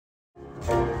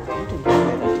You can go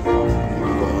ahead and do it.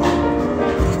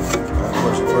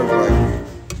 Question first, right?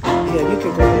 Yeah, you can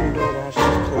go ahead and do it while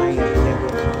she's playing, and then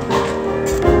we'll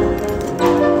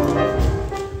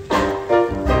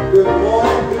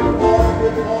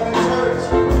Good morning, church.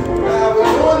 How we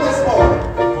doing this morning?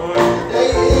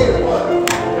 Today is what?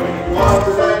 March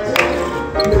the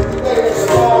 19th. It's the day that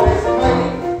the Lord has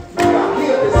made. We are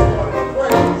here this morning to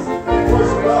praise and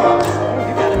worship God.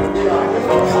 We are here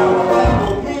for our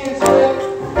Thankful Men's Day.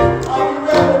 Are we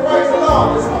ready to praise the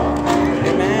Lord this morning?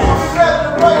 Amen. Are we ready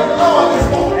to praise the Lord this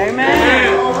morning?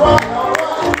 Amen. All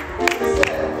right. It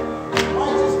said,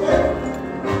 righteous faith,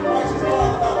 righteous God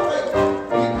without faith.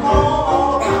 We call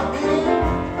all of our being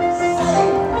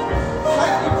saved,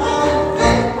 sanctified,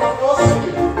 dead for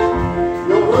sin.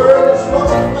 Your word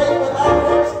instruction, faith without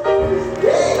works is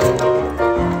dead.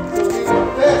 So we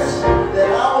confess that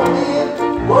our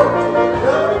being work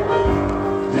together,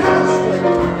 demonstrate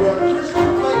their Christian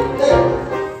faith daily.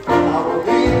 Our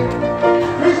being,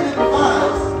 Christian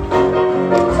lives,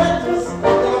 protect us and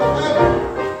their family.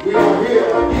 We are here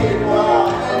again for our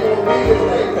annual meeting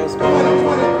day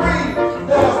 2023.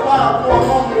 Let us bow for a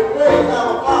moment and praise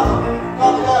our Father.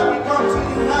 Father God, we come to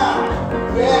you now.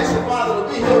 We ask you, Father, to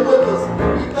be here with us.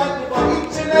 We thank you for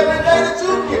each and every day that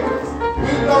you've given us.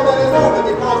 We know that it's only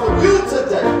because of you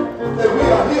today that we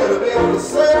are here to be able to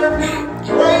serve you,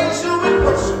 praise you, and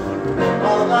worship you.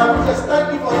 Father God, we just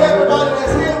thank you for everybody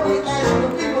that's here. We ask you to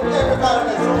be with everybody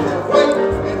that's on their way.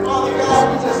 And Father God,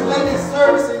 we just lay this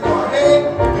service in your hand.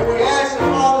 And we ask you,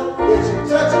 Father, that you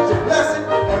touch it, you bless it.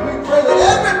 And we pray that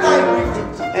everything we do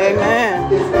today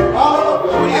Amen. is in all of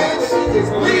your hands and it is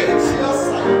pleasing to your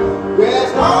sight. We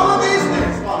ask all of these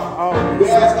things, Father. We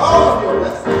ask all of your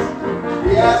blessings.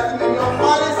 We ask them in your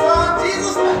mighty Son,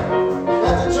 Jesus' name.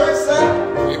 Let the church say,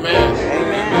 Amen.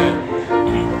 Amen.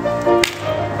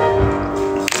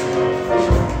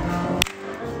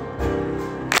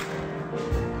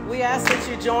 We ask that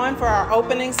you join for our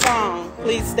opening song.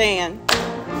 Please stand.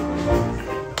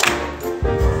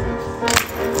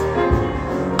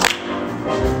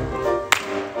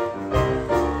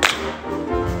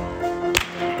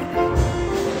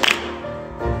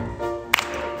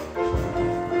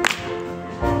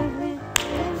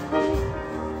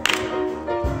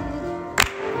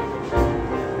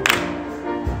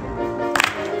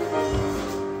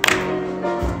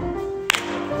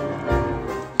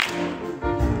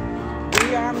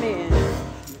 We are men.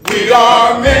 We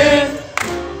are men,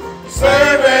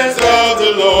 servants of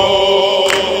the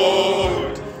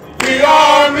Lord. We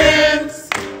are men,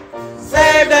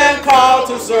 saved and called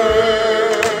to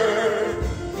serve.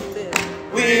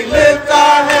 We lift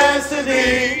our hands to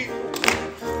thee,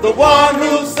 the one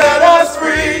who set us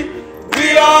free.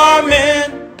 We are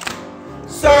men,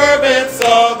 servants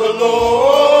of the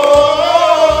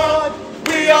Lord.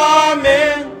 We are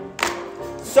men,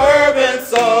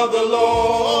 servants of the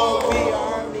Lord.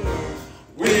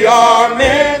 We are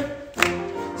men,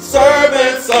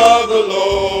 servants of the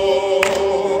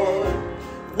Lord.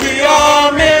 We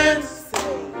are men,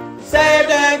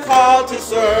 saved and called to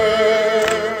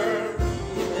serve.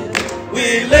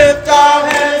 We lift our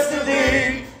hands to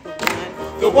thee,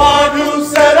 the one who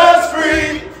set us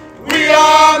free. We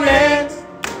are men,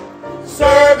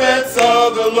 servants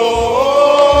of the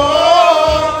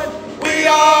Lord. We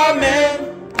are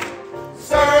men,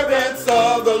 servants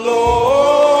of the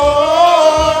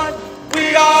Lord.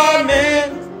 We are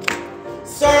men,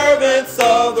 servants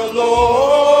of the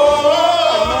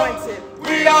Lord. Anointed.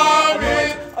 We are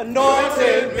men,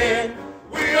 Anointed men.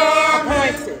 we are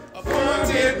men, Appointed.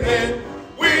 appointed men.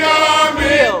 We are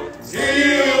men,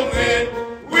 healed men.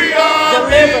 We are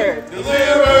men,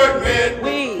 delivered men.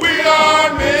 We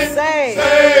are men, saved.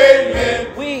 saved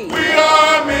men. We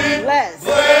are men, blessed.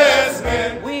 blessed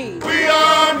men. We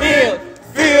are men,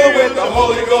 filled with the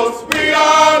Holy Ghost. We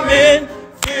are men,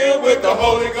 filled with the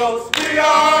Holy Ghost. We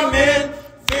are men,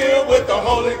 filled with the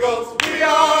Holy Ghost. We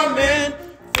are men,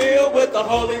 filled with the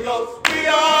Holy Ghost. We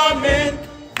are men,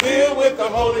 filled with the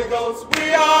Holy Ghost.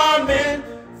 We are men,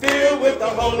 filled with the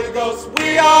Holy Ghost.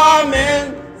 We are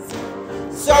men,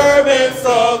 servants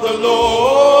of the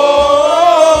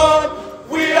Lord.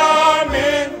 We are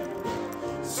men,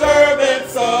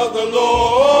 servants of the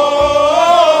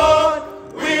Lord.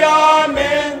 We are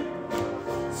men,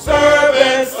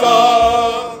 servants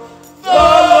of the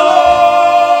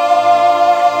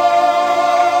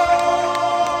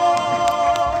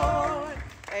Lord.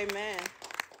 Amen.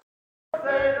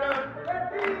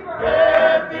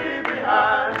 Get thee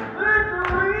behind.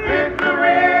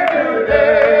 Victory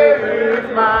today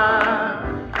is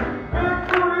mine.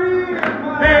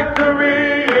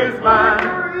 Victory is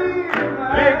mine.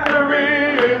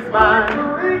 Victory is mine.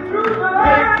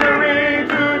 Victory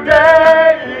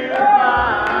today is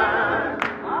mine.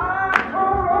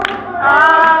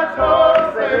 I told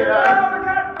Satan,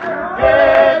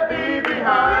 get thee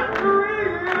behind.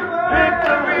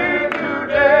 Victory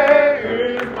today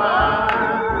is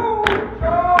mine.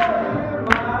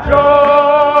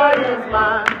 Joy is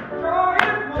mine.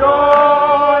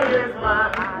 Joy is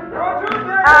mine.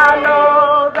 I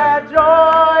know that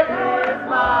joy is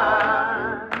mine.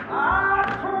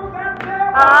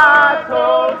 I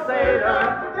told Satan,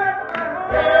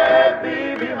 get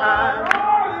thee behind.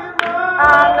 I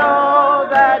know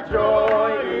that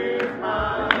joy is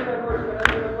mine.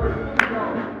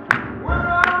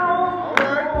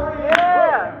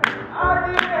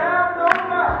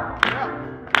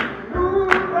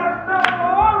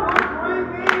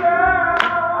 Yeah.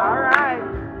 All right.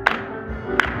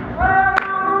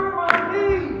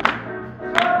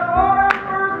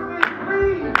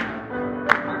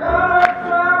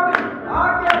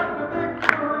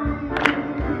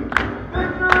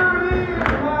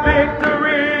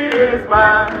 Victory is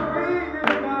mine.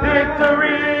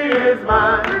 Victory is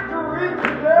mine.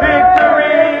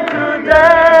 Victory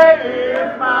today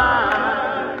is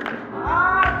mine.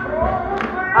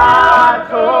 I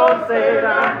told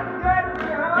Satan,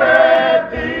 get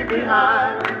thee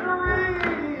behind.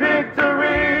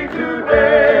 Victory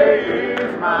today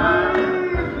is mine.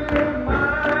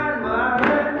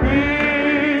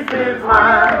 Peace is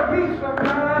mine.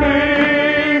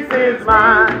 Peace is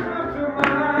mine.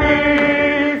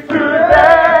 Peace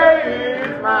today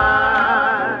is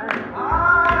mine.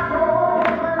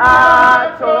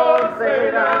 I told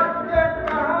Satan,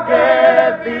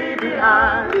 get thee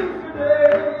behind.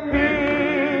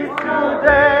 Peace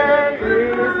today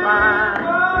is mine.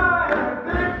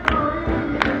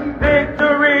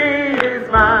 Victory is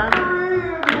mine.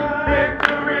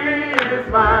 Victory is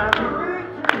mine.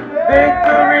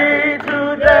 Victory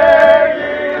today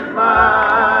is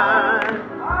mine.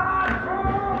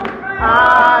 I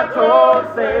told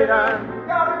Satan,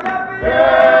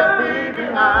 get thee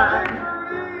behind.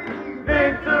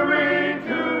 Victory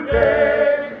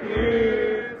today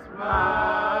is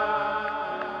mine.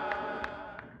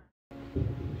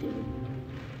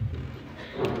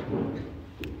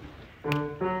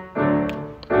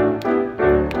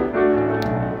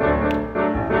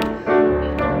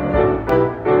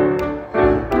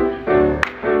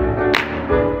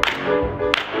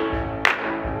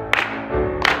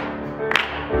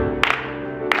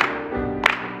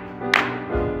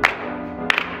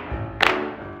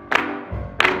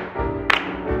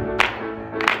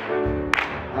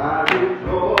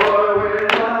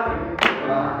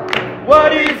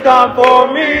 What he's done for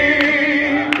me.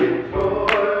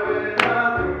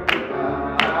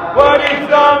 What he's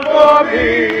done for me.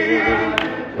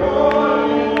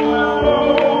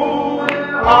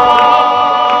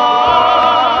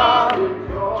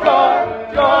 Joy,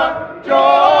 joy,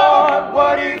 joy.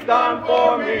 What he's done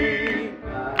for me.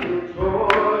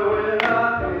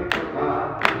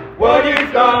 What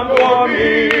he's done for me.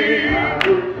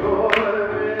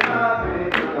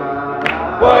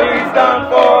 What he's done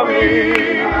for me.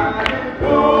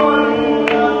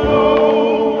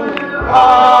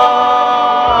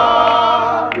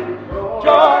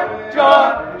 Joy, joy,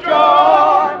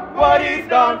 joy. What he's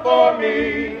done for me.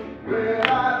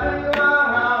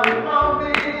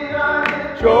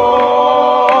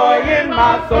 Joy in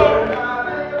my soul.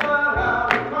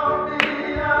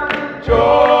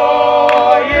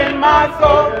 Joy in my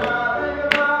soul.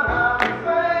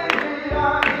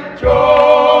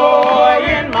 Joy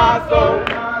in my soul.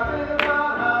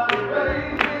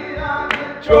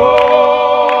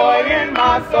 Joy in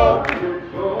my soul.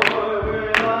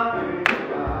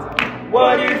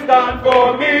 What he's done for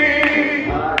me.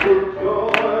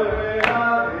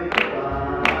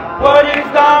 What he's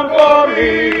done for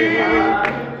me.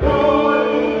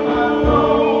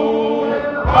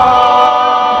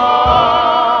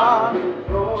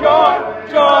 Joy,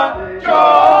 joy,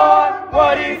 joy.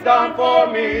 What he's done for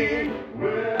me.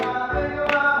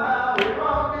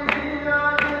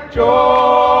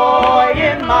 Joy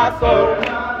in my soul.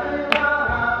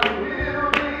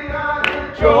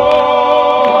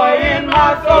 Joy in my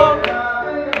soul.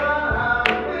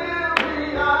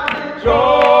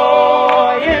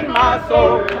 Joy in my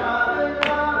soul.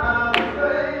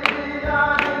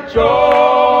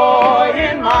 Joy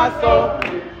in my soul.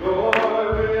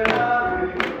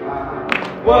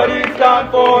 What he's done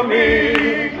for me.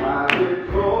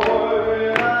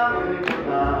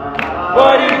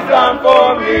 What he's done for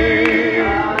me.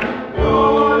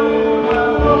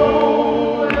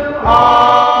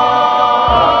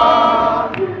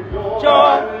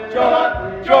 Joy, joy,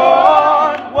 joy.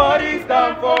 What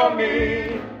for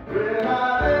me. When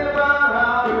I think about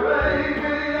how you raised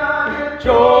me, I get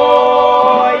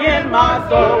Joy in my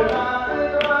soul. When I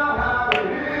think about how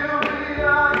you healed me, I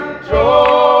get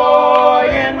Joy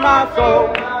in my soul.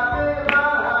 When I think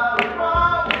about how you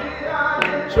brought me, I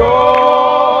get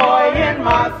Joy in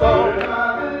my soul. When I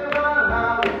think about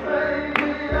how you saved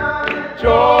me, I get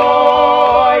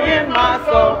Joy in my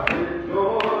soul.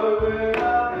 joy when I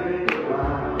think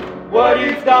about What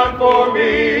he's done for me.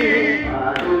 I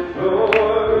get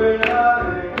joy when I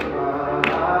think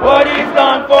about What he's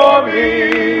done for me.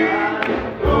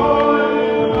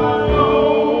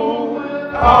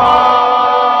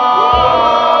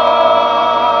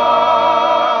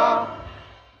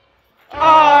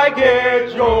 I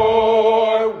get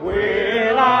joy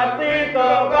when I think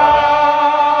about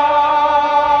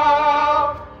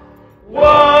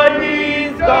what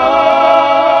he's done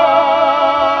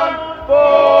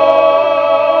for.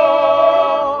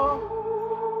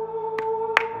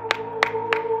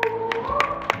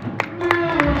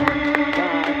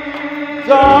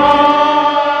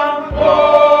 Done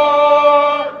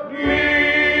for me.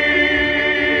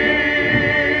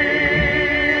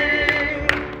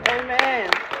 Amen.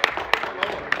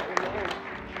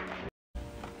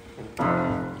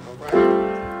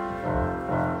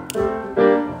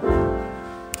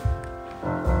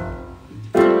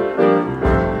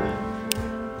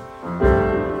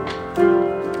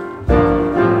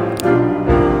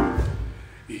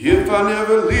 If I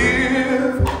never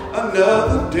live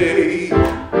another day,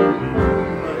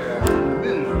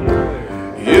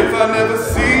 if I never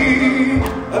see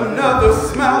another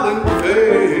smiling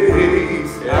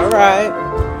face, All right.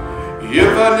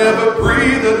 if I never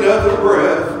breathe another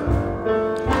breath,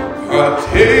 or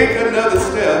take another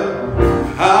step,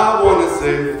 I want to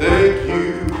say thank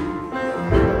you.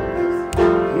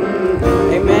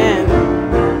 Amen.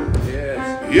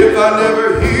 If I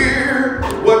never hear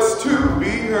what's to be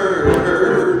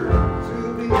heard,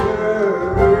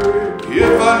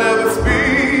 if I never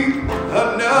speak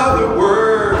another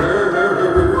word,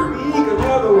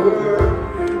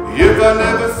 if I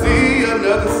never see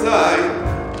another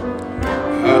sight,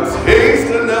 or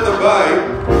taste another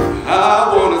bite,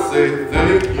 I want to say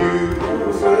thank you.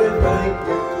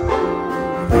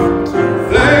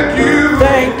 Thank you.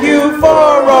 Thank you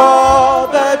for all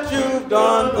that you've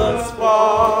done thus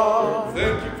far.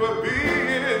 Thank you for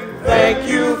being. Thank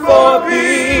you for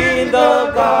being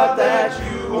the God that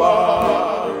you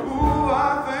are. Ooh,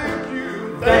 I thank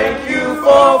you. Thank you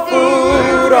for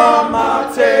food on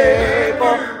my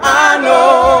table. I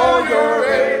know you're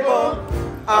able.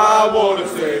 I want to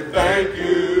say thank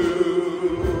you.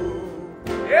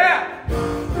 Yeah.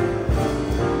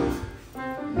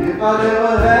 If I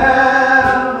never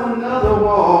have another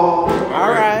wall,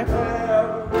 All right.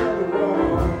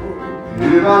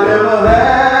 if I never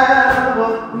have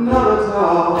another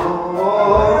talk,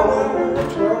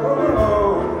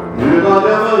 if I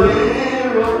never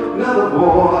hear another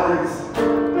voice,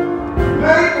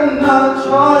 make another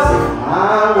choice, I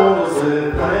want to say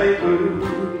thank you.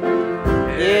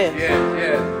 Yeah.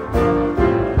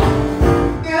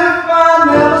 If I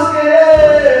never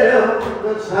scale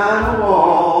the China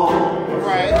wall, All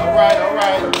right.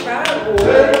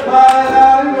 take a bite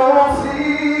out and go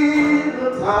see the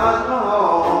Taj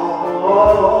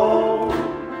Mahal.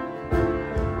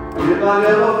 If I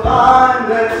never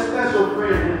find that special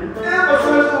friend, if I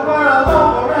search the world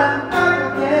over and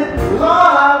back again,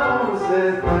 Lord, I want to say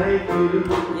thank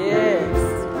you. Yes.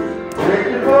 Thank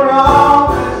you for all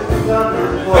that you've done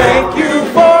this far. Thank you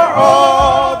for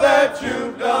all that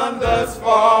you've done thus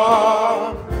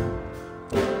far.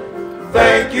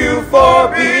 Thank you for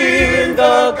being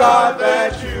the God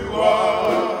that you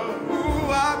are.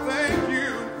 Ooh, I thank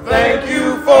you. Thank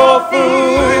you for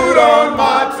food on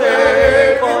my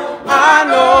table. I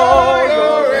know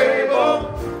you're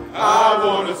able. I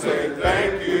want to say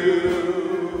thank you.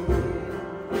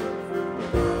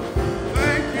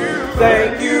 Thank you.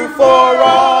 Thank you for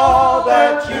all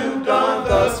that you've done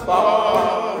thus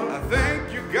far. I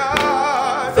thank you,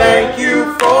 God. Thank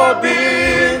you for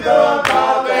being the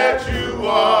God that you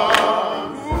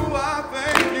are. Ooh, I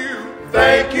thank you.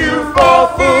 Thank you for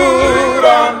food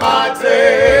on my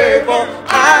table.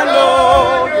 I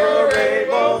know you're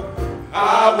able.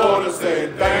 I want to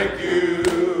say thank you.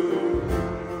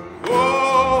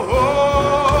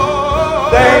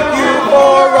 Thank you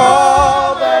for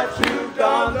all that you've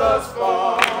done thus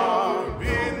far.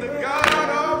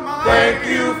 Thank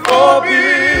you for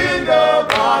being the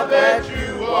God that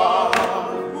you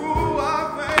are. Ooh,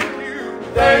 I thank you.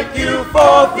 Thank you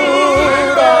for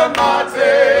food on my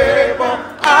table.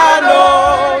 I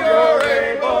know you're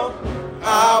able.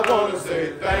 I want to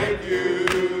say thank you. thank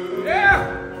you.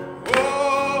 Yeah.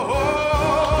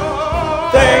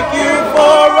 Thank you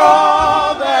for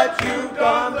all that you've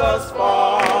done thus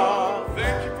far.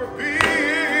 Thank you for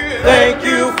being. Thank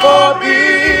you for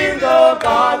being the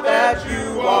God that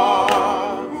you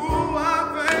are. Ooh,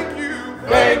 I thank you.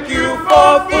 Thank you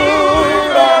for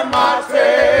food on my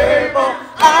table.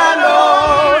 I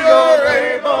know you're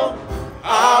able.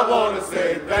 I want to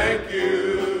say thank you.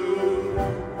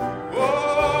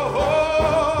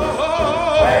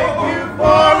 Thank you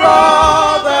for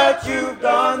all that you've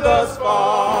done thus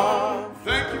far.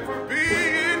 Thank you for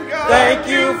being God. Thank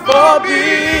you for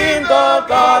being the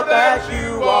God that you